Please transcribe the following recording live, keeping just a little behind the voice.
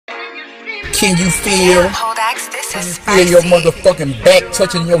Can you feel? Feel your motherfucking back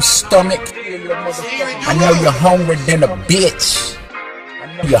touching your stomach? I know you're hungry than a bitch.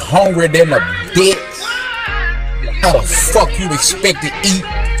 You're hungry than a bitch. How the fuck you expect to eat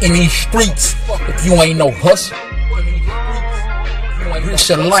in these streets if you ain't no hustle? It's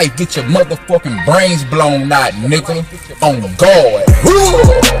your life, get your motherfucking brains blown out, nigga. On guard.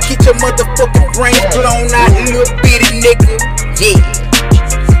 Get your motherfucking brains blown out, little bitty nigga. Yeah.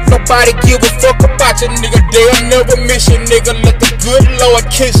 Nobody give a fuck about you, nigga. They'll never miss you, nigga. Let the good Lord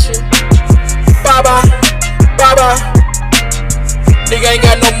kiss you. Bye bye, bye bye. Nigga ain't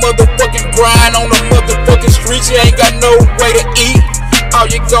got no motherfucking grind on the motherfucking streets. You ain't got no way to eat. All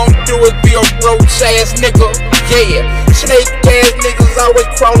you gon' do is be a roach ass nigga. Yeah, snake ass niggas always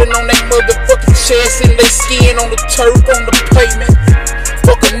crawling on they motherfucking chest and they skin on the turf on the pavement.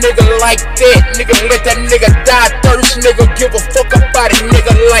 Fuck a nigga like that, nigga. Let that nigga die thirst, nigga. Give a fuck about a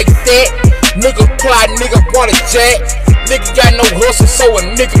nigga like that. Nigga fly, nigga want a jack. Nigga got no hustle, so a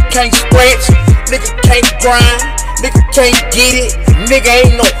nigga can't scratch. Nigga can't grind, nigga can't get it. Nigga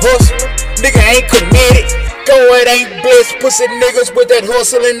ain't no hustler, nigga ain't committed. Go it ain't blessed, pussy niggas with that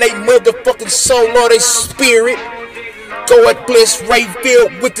hustle in they motherfucking soul or they spirit. Go at bless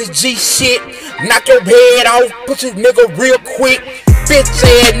Rayfield with the G shit. Knock your head off, put your nigga real quick. Bitch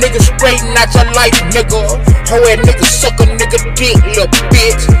ass nigga straighten out your life, nigga. Hoe ass nigga suck a nigga dick, little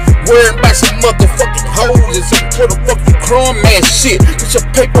bitch. Worrying about some motherfucking hoes and some motherfucking crumb ass shit. Get your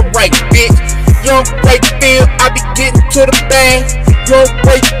paper right, bitch. Young Rayfield, I be getting to the bag. Young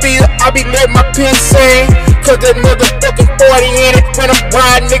Rayfield, I be letting my pen sing. Cause that motherfucking 40 in it. When I'm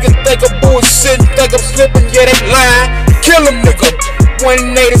riding, niggas think I'm bullshitting, think I'm slipping, yeah they lying. Kill him, nigga.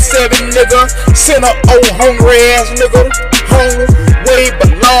 187, nigga. Send a old hungry ass nigga home where he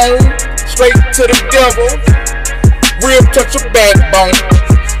belong. Straight to the devil. Real touch your backbone.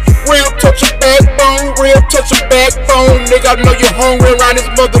 Real touch your backbone. Real touch your backbone. Nigga, I know you're hungry around this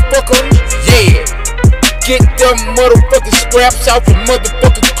motherfucker. Yeah. Get them motherfucking scraps out the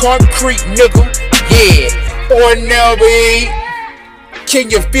motherfucking concrete, nigga. Yeah. Or never eat. Can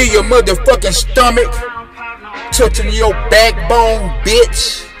you feel your motherfucking stomach touching your backbone,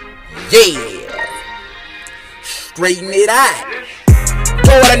 bitch? Yeah. Straighten it out.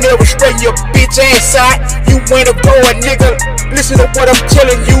 Boy, I never straighten your bitch ass out. You ain't a boy, nigga. Listen to what I'm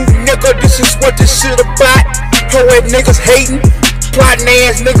telling you, nigga. This is what this shit about. Hoe ass niggas hating, plotting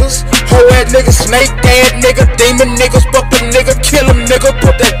ass niggas. Hoe ass niggas, snake ass nigga, demon niggas. Fuck them nigga, kill them nigga.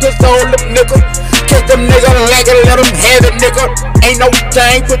 Put that pistol on them nigga. Catch them nigga like it, let them have it, nigga. Ain't no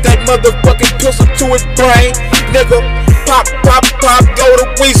thing, put that motherfucking pistol to his brain, nigga. Pop, pop, pop, go to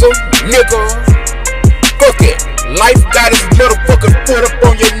Weasel, nigga. Fuck it, life got his motherfucking foot up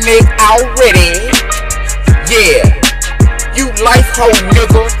on your neck already. Yeah, you life hoe,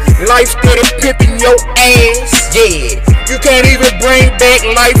 nigga. Life steady pimping your ass, yeah. You can't even bring back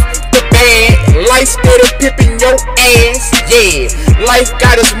life the bad. Life steady pimping your ass, yeah. Life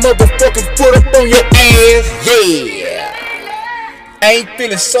got his motherfucking foot up on your ass, yeah. I ain't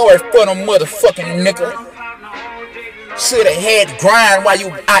feeling sorry for no motherfucking nigga. Shoulda had to grind while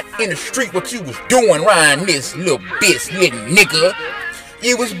you out in the street. What you was doing around this little bitch, little nigga?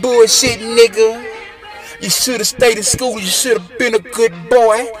 You was bullshitting, nigga. You shoulda stayed in school. You shoulda been a good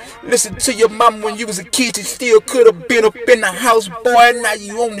boy. Listen to your mama when you was a kid. You still coulda been up in the house, boy. Now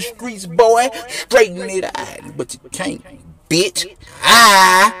you on the streets, boy. Straighten it out, but you can't, bitch.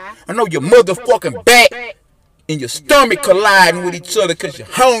 I know your motherfucking back and your stomach colliding with each other cause you're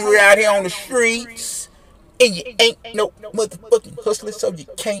hungry out here on the streets. And you ain't no motherfucking hustler, so you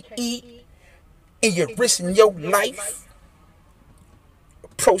can't eat. And you're risking your life.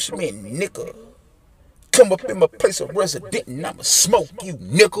 Approach me, nigga. Come up in my place of residence and I'ma smoke you,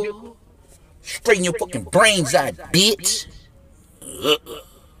 nigga. Straighten your fucking brains out, bitch.